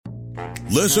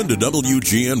Listen to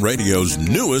WGN Radio's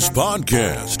newest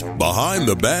podcast, Behind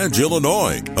the Badge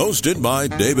Illinois, hosted by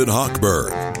David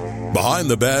Hochberg. Behind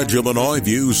the Badge Illinois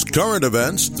views current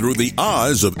events through the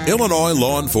eyes of Illinois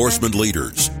law enforcement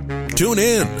leaders. Tune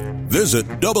in. Visit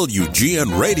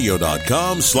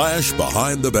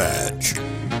WGNRadio.com/Behind the Badge.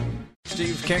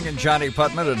 Steve King and Johnny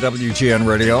Putman at WGN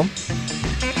Radio.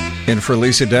 In for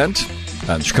Lisa Dent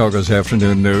on Chicago's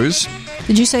Afternoon News.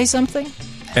 Did you say something?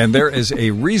 And there is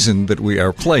a reason that we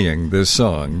are playing this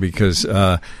song, because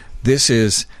this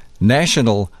is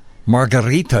National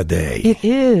Margarita Day. It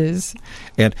is.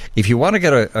 And if you want to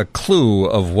get a clue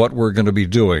of what we're going to be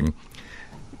doing,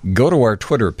 go to our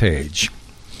Twitter page,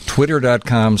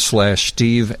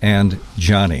 twitter.com/Steve and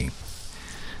Johnny.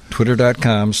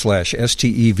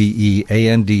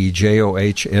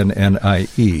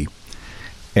 Twitter.com/SteveAndJohnnie.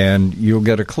 And you'll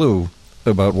get a clue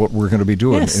about what we're going to be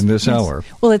doing in this hour.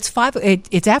 Well, it's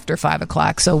after 5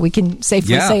 o'clock, so we can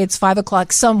safely say it's 5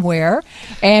 o'clock somewhere.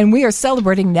 And we are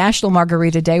celebrating National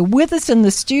Margarita Day. With us in the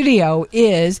studio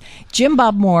is Jim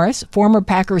Bob Morris, former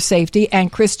Packers safety,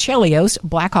 and Chris Chelios,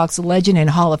 Blackhawks legend and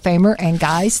Hall of Famer. And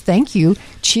guys, thank you.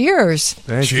 Cheers.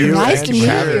 Thank you. Nice to meet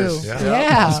you.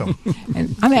 Yeah. Awesome.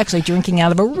 And I'm actually drinking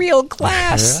out of a real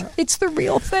glass. Yeah. It's the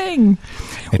real thing.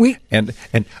 And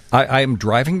I am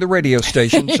driving the radio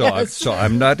station, so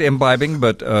I'm not imbibing,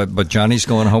 but Johnny's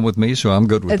going home with me, so I'm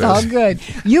good with this. It's all good.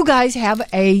 You guys have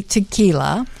a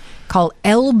tequila called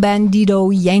El Bandido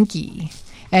Yankee.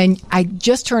 And I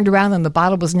just turned around and the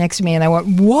bottle was next to me, and I went,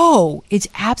 whoa, it's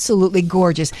absolutely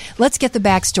gorgeous. Let's get the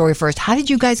backstory first. How did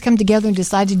you guys come together and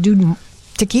decide to do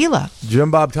tequila? Jim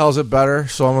Bob tells it better,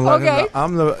 so I'm going to let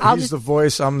him know. He's the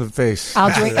voice, I'm the face. I'll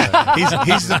drink.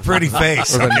 He's the pretty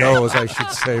face. Or the nose, I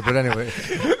should say. But anyway.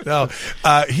 No,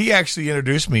 he actually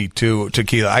introduced me to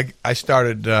tequila. I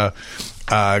started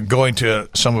going to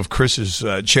some of Chris's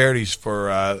charities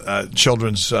for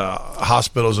children's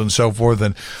hospitals and so forth,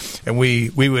 and we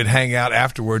would hang out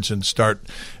afterwards and start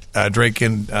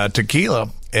drinking tequila.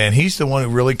 And he's the one who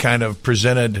really kind of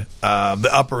presented the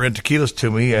upper end tequilas to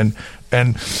me. And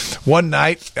one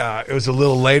night, it was a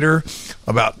little later,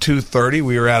 about 2:30,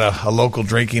 we were at a local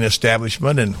drinking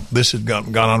establishment, and this had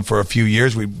gone on for a few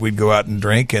years. We'd go out and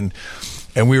drink, and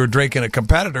we were drinking at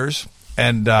competitors,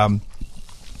 and I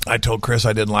told Chris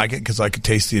I didn't like it because I could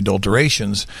taste the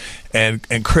adulterations, and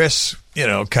Chris,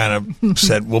 kind of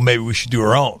said, well, maybe we should do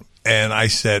our own. And I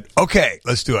said, okay,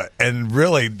 let's do it. And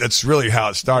really, that's really how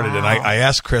it started. Wow. And I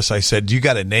asked Chris, I said, do you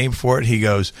got a name for it? He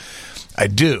goes, I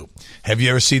do. Have you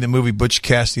ever seen the movie Butch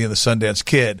Cassidy and the Sundance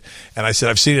Kid? And I said,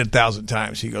 I've seen it 1,000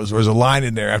 times. He goes, there's a line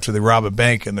in there after they rob a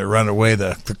bank and they're running away.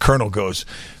 The colonel goes,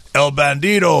 El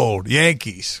Bandido,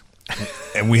 Yankees.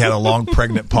 And we had a long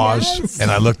pregnant pause. Yes.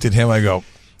 And I looked at him, I go,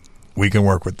 we can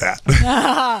work with that.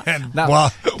 And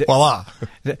now, voila.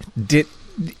 Did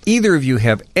either of you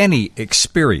have any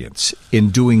experience in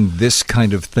doing this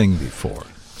kind of thing before?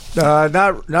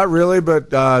 Not really,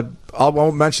 but I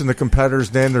won't mention the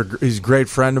competitor's name. He's a great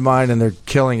friend of mine, and they're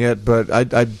killing it. But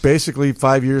I basically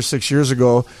 6 years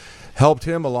ago helped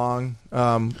him along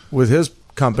with his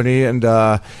company, and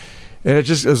it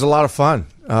was a lot of fun.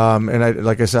 And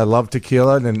like I said, I love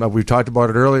tequila, and we talked about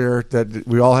it earlier that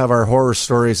we all have our horror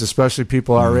stories, especially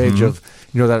people our age of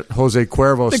that Jose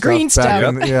Cuervo the stuff. Green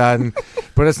stuff.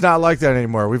 But it's not like that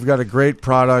anymore. We've got a great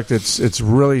product. It's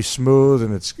really smooth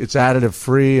and it's additive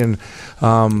free. And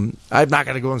I'm not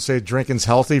going to go and say drinking's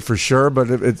healthy for sure, but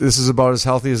this is about as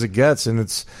healthy as it gets. And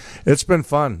it's been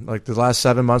fun. Like the last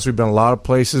 7 months, we've been a lot of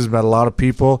places, met a lot of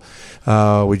people.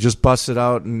 We just busted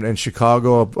out in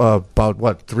Chicago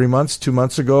about 2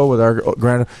 months ago with our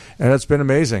grand, and it's been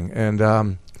amazing.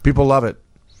 And people love it.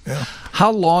 Yeah.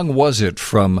 How long was it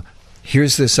from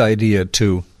here's this idea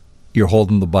to you're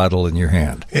holding the bottle in your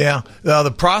hand? Yeah,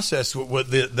 the process.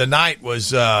 The night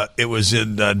was it was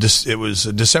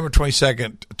December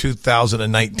 22nd,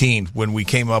 2019 when we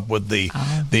came up with the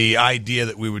idea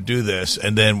that we would do this,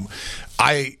 and then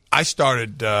I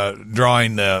started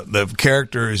drawing the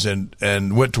characters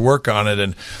and went to work on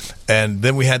it, and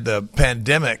then we had the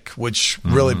pandemic, which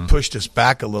really pushed us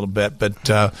back a little bit.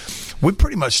 But we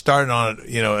pretty much started on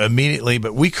it, immediately.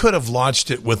 But we could have launched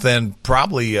it within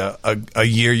probably a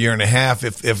year and a half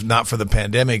if not for the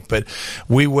pandemic. But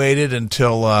we waited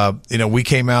until we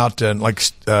came out, and like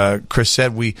Chris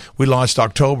said, we launched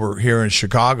October here in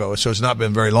Chicago, so it's not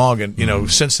been very long. And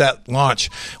since that launch,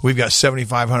 we've got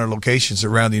 7,500 locations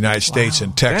around the United States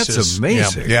and Texas. That's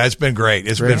amazing. Yeah, it's been great.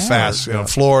 It's been fast.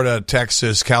 Florida,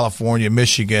 Texas, California,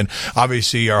 Michigan,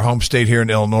 obviously our home state here in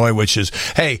Illinois, which is,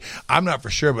 hey, I'm not for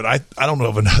sure, but I don't know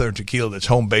of another tequila that's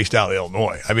home based out of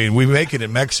Illinois. I mean, we make it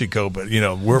in Mexico, but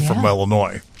we're from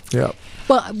Illinois. Yeah.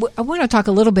 Well, I want to talk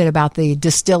a little bit about the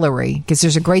distillery because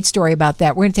there's a great story about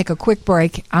that. We're going to take a quick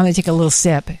break. I'm going to take a little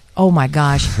sip. Oh, my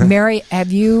gosh. Mary,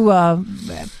 have you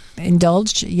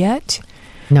indulged yet?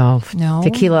 No.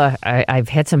 Tequila. I've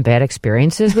had some bad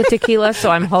experiences with tequila, so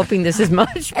I'm hoping this is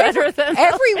much better than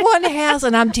everyone has,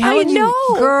 and I'm telling you,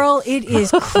 girl, it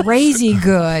is crazy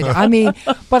good. I mean,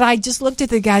 but I just looked at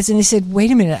the guys and they said,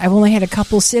 "Wait a minute, I've only had a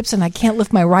couple sips and I can't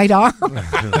lift my right arm.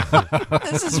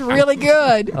 This is really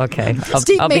good." Okay,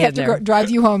 Steve may have to drive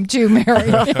you home too,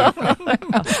 Mary.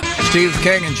 Steve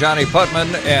King and Johnny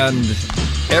Putman, and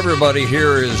everybody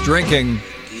here is drinking.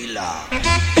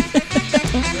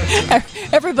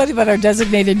 Everybody but our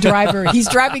designated driver. He's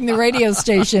driving the radio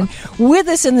station. With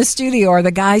us in the studio are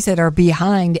the guys that are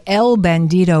behind El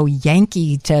Bandito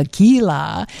Yankee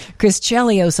Tequila. Chris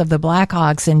Chelios of the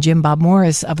Blackhawks and Jim Bob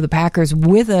Morris of the Packers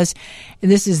with us.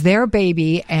 This is their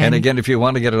baby. And again, if you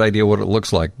want to get an idea what it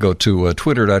looks like, go to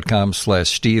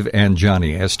twitter.com/Steve and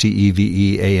Johnny,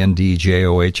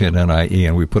 SteveAndJohnnie,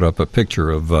 and we put up a picture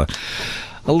of a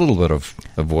little bit of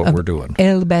what we're doing.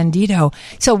 El Bandito.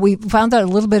 So we found out a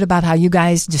little bit about how you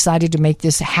guys decided to make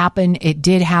this happen. It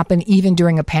did happen even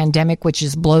during a pandemic, which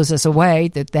just blows us away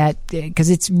that because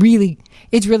it's really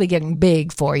getting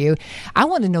big for you. I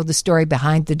want to know the story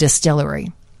behind the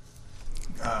distillery.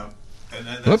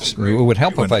 Whoops! It would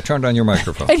help if I turned on your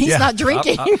microphone. And he's not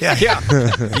drinking. Yeah.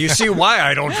 You see why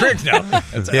I don't drink now.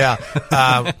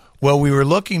 Yeah. Well, we were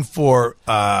looking for,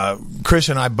 Chris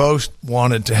and I both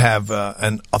wanted to have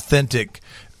an authentic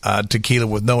tequila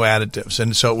with no additives,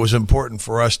 and so it was important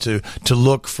for us to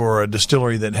look for a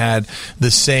distillery that had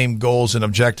the same goals and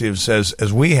objectives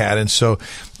as we had. And so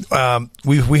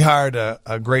we hired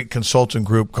a great consulting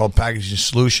group called Packaging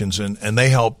Solutions, and they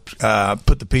helped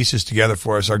put the pieces together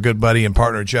for us. Our good buddy and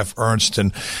partner Jeff Ernst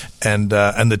and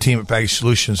the team at Packaging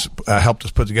Solutions helped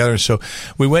us put together. And so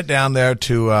we went down there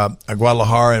to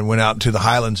Guadalajara and went out to the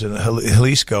Highlands in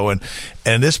Jalisco, and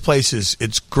this place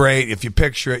it's great. If you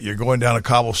picture it, you're going down a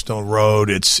cobblestone road.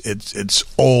 It's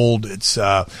old. It's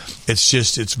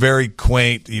very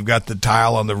quaint. You've got the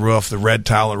tile on the roof, the red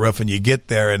tile on the roof, and you get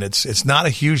there, and it's not a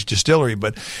huge distillery,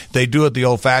 but they do it the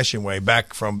old-fashioned way.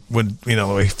 Back from when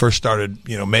we first started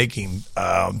making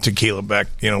tequila back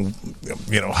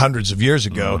hundreds of years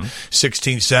ago,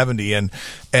 1670, and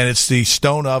it's the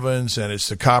stone ovens and it's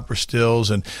the copper stills,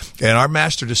 and our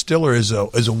master distiller is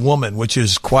a woman, which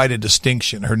is quite a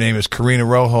distinction. Her name is Karina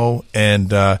Rojo, and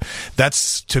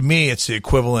that's, to me, it's the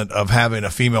equivalent of having a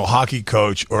female hockey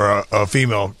coach or a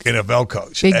female NFL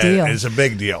coach. Big deal. It's a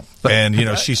big deal.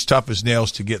 And, she's tough as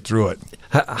nails to get through it.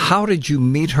 How did you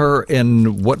meet her,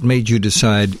 and what made you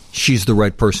decide she's the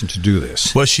right person to do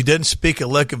this? Well, she didn't speak a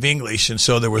lick of English, and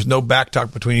so there was no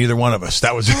backtalk between either one of us.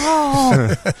 That was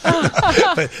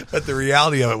but the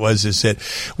reality of it is that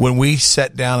when we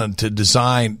sat down and to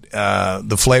design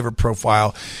the flavor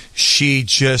profile, she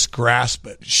just grasped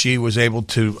it. She was able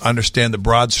to understand the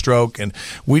broad stroke, and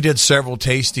we did several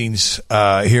tastings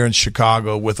here in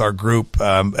Chicago with our group,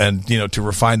 and to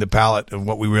refine the palate of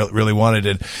what we really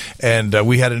wanted, and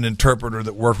we had an interpreter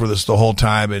that worked with us the whole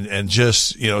time, and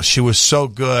just she was so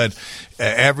good.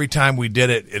 Every time we did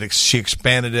it, she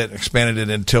expanded it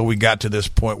until we got to this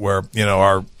point where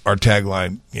our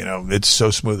tagline, it's so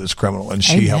smooth it's criminal, and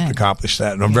she helped accomplish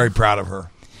that, and I'm very proud of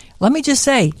her. Let me just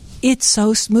say, it's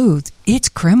so smooth, it's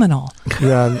criminal.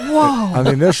 Yeah. Whoa. On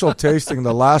the initial tasting,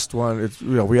 the last one,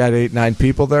 we had 8-9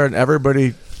 people there, and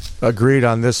everybody agreed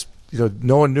on this.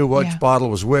 No one knew which bottle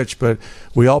was which, but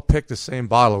we all picked the same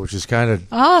bottle, which is kind of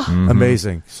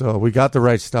amazing. So we got the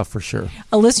right stuff for sure.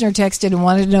 A listener texted and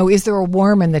wanted to know, is there a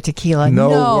worm in the tequila? No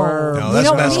worm. No, we that's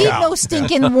don't mezcal. need no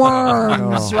stinking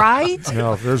worms, right?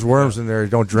 No, if there's worms in there,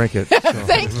 don't drink it. So.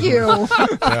 Thank you.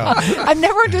 I've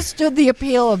never understood the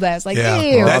appeal of that. It's like, ew. That's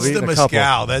I've the eaten a mezcal.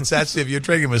 couple. That's if you're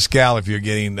drinking mezcal, if you're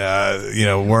getting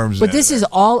worms. But this is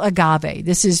all agave.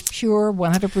 This is pure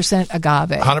 100%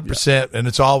 agave. 100%, and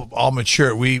it's all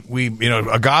mature. We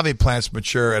agave plants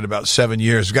mature at about 7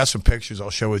 years. We've got some pictures I'll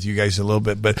share with you guys in a little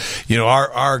bit, but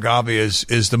our agave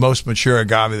is the most mature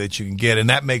agave that you can get,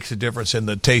 and that makes a difference in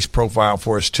the taste profile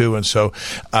for us too. And so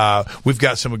we've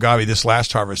got some agave this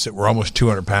last harvest that were almost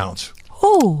 200 pounds.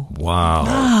 Oh,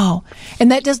 wow!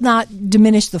 And that does not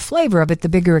diminish the flavor of it. The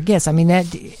bigger it gets, I mean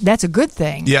that's a good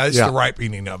thing. Yeah, it's the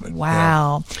ripening of it.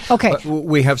 Wow. Yeah. Okay,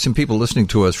 we have some people listening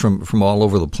to us from all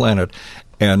over the planet,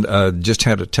 and just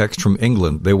had a text from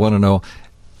England. They want to know,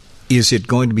 is it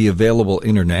going to be available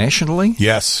internationally?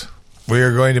 Yes. We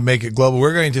are going to make it global.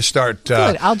 We're going to start.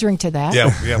 Good. I'll drink to that.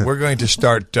 Yeah. We're going to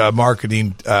start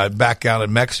marketing back out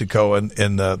in Mexico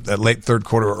in the late third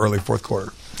quarter or early fourth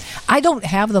quarter. I don't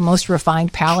have the most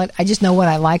refined palate. I just know what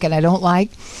I like and I don't like.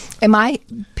 Am I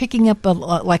picking up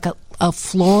a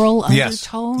floral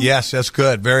undertone? Yes, that's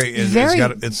good.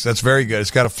 That's very good.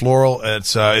 It's got a floral.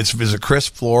 It's a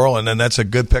crisp floral, and then that's a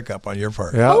good pickup on your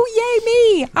part. Yeah. Oh, yay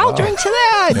me! I'll drink to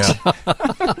that.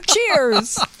 Yeah.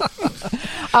 Cheers.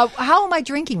 How am I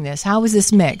drinking this? How is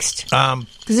this mixed?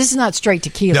 Because this is not straight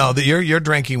tequila. No, you're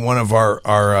drinking one of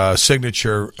our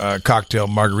signature cocktail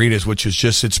margaritas, which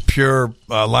is it's pure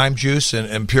lime juice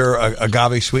and pure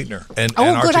agave sweetener. And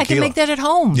our good! tequila. I can make that at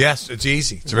home. Yes, it's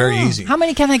easy. It's very easy. How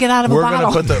many can I get out of a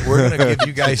bottle? We're going to give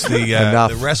you guys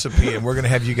the recipe, and we're going to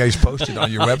have you guys post it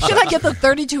on your website. Should I get the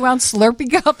 32-ounce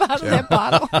Slurpee cup out of that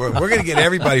bottle? We're going to get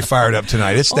everybody fired up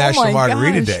tonight. It's National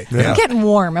Margarita Day. Yeah. I'm getting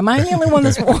warm. Am I the only one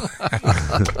that's warm?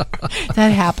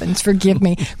 That happens. Forgive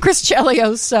me. Chris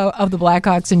Chelios of the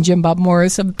Blackhawks and Jim Bob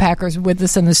Morris of the Packers with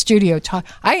us in the studio.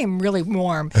 I am really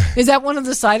warm. Is that one of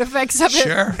the side effects of it?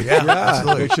 Sure. Yeah,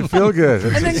 absolutely. Makes you feel good.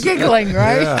 And then giggling,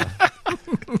 right? Yeah.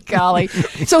 Golly.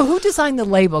 So who designed the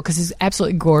label? Because it's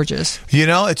absolutely gorgeous. You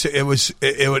know, it was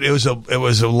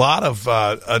a lot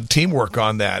of teamwork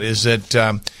on that. Is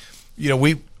that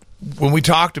when we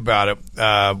talked about it,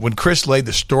 when Chris laid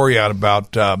the story out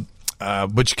about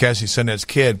Butch Cassidy, Sundance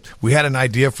Kid, we had an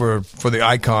idea for the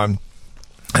icon.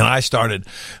 And I started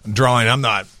drawing. I'm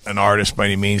not an artist by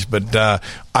any means, but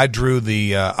I drew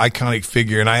the iconic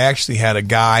figure, and I actually had a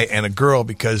guy and a girl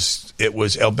because it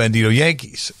was El Bandito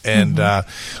Yankees. And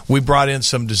we brought in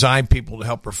some design people to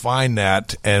help refine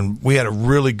that, and we had a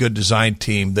really good design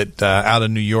team that out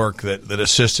of New York that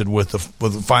assisted with the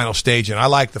final stage. And I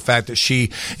like the fact that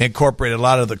she incorporated a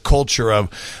lot of the culture of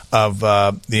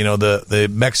the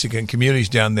Mexican communities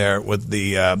down there with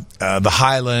the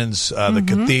Highlands, the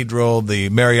cathedral, the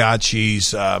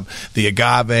mariachis, the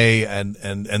agave,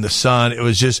 and the sun. It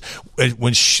was just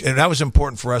and that was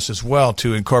important for us as well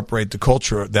to incorporate the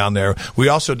culture down there. We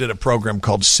also did a program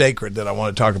called Sacred that I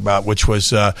want to talk about, which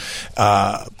was a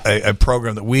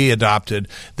program that we adopted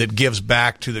that gives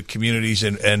back to the communities.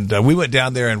 And we went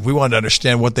down there and we wanted to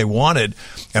understand what they wanted.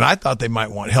 And I thought they might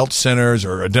want health centers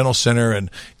or a dental center, and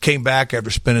came back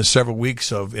after spending several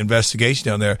weeks of investigation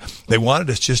down there. They wanted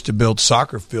us just to build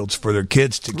soccer fields for their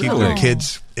kids to keep their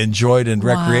kids enjoyed in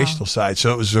recreational side.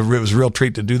 So it was a real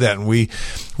treat to do that, and we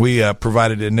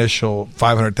provided the initial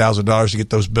 $500,000 to get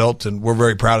those built, and we're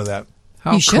very proud of that.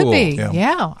 How should be.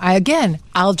 Yeah.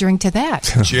 I'll drink to that.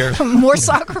 Cheers. More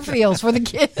soccer fields for the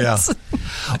kids. Yeah.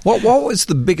 What was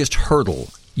the biggest hurdle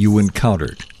you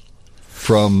encountered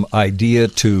from idea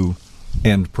to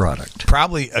end product?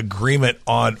 Probably agreement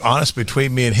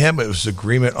between me and him. It was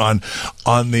agreement on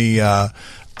the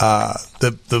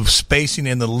spacing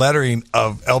and the lettering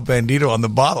of El Bandito on the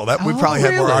bottle. That we probably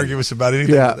had more arguments about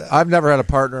anything. Yeah, I've never had a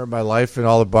partner in my life in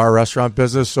all the bar restaurant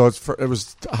business, so it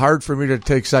was hard for me to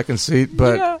take second seat.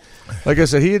 But like I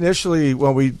said, he initially,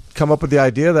 when we come up with the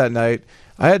idea that night,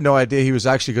 I had no idea he was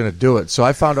actually going to do it. So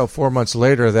I found out 4 months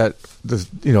later that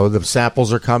the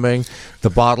samples are coming,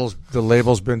 the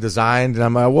label's been designed, and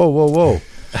I'm like, whoa.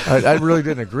 I really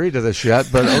didn't agree to this yet,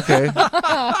 but okay,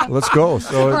 let's go.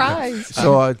 So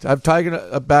I've taken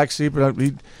a back seat, but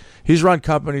he's run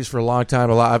companies for a long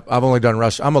time. I've only done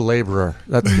restaurants. I'm a laborer.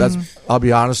 That's I'll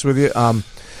be honest with you.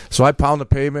 So I pound the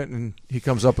pavement, and he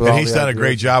comes up with all the he's done ideas. a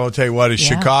great job. I'll tell you what,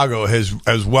 Chicago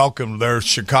has welcomed their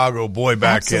Chicago boy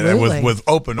back in with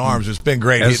open arms. It's been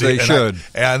great. As they should.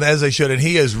 And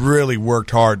he has really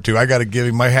worked hard, too. I got to give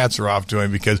him, my hats are off to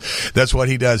him, because that's what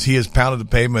he does. He has pounded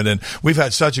the pavement, and we've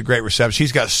had such a great reception.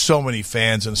 He's got so many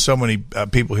fans and so many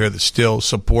people here that still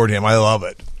support him. I love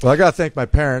it. Well, I got to thank my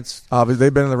parents.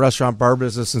 They've been in the restaurant bar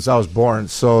business since I was born,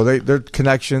 so they're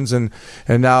connections, and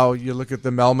now you look at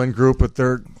the Melman Group with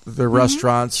their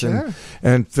restaurants,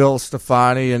 and Phil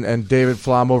Stefani and David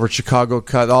Flom over at Chicago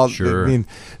Cut.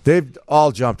 They've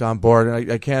all jumped on board,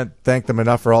 and I can't thank them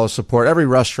enough for all the support. Every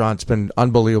restaurant's been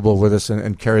unbelievable with us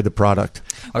and carried the product.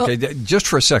 Okay, just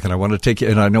for a second, I want to take you,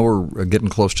 and I know we're getting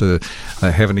close to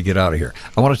having to get out of here.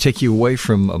 I want to take you away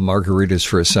from margaritas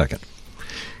for a second.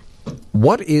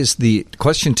 What is the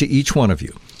question to each one of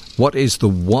you? What is the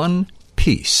one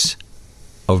piece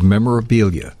of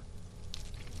memorabilia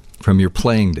from your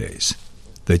playing days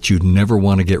that you never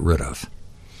want to get rid of?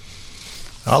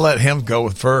 I'll let him go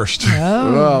with first.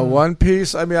 One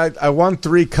piece. I mean, I won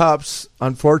 3 cups.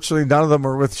 Unfortunately, none of them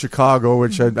were with Chicago,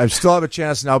 which I still have a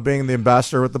chance now being the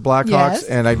ambassador with the Blackhawks,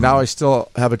 and I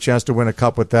still have a chance to win a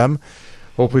cup with them.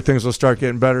 Hopefully things will start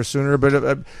getting better sooner.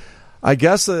 But I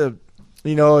guess,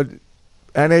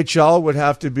 NHL would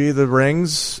have to be the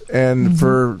rings, and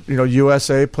for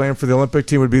USA playing for the Olympic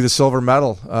team would be the silver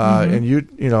medal. And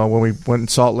when we went in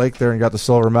Salt Lake there and got the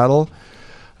silver medal,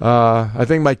 I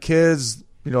think my kids,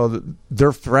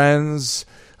 their friends,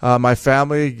 my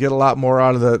family get a lot more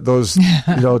out of those,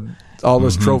 all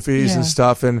those trophies and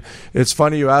stuff. And it's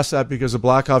funny you ask that because the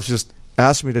Blackhawks just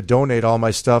asked me to donate all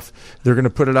my stuff. They're going to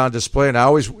put it on display, and I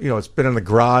always, it's been in the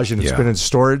garage and it's been in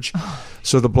storage.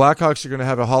 So the Blackhawks are going to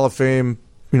have a Hall of Fame,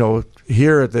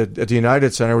 here at the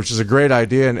United Center, which is a great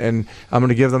idea, and I'm going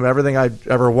to give them everything I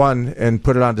ever won and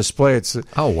put it on display. It's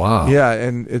yeah,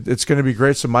 and it's going to be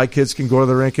great. So my kids can go to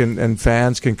the rink and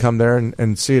fans can come there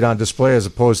and see it on display, as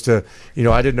opposed to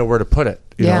I didn't know where to put it.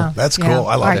 That's cool.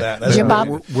 I love that. That's Jim Bob?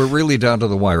 We're really down to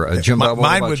the wire. Jim Bob,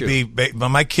 mine would be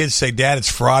my kids say, "Dad,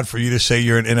 it's fraud for you to say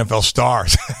you're an NFL star."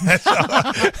 So,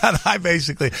 and I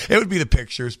basically, it would be the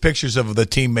pictures of the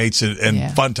teammates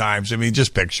and fun times. I mean,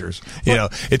 just pictures.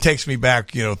 It takes me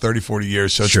back 30, 40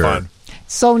 years, so it's fun.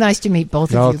 So nice to meet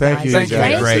both of you guys. Thank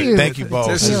you. Great. Thank you both.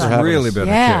 This has really been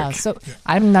a kick. So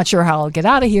I'm not sure how I'll get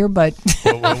out of here, but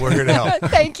we're here to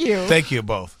help. Thank you. Thank you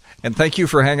both. And thank you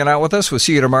for hanging out with us. We'll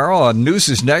see you tomorrow on News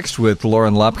is Next with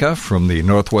Lauren Lapka from the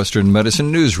Northwestern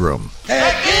Medicine Newsroom. Hey!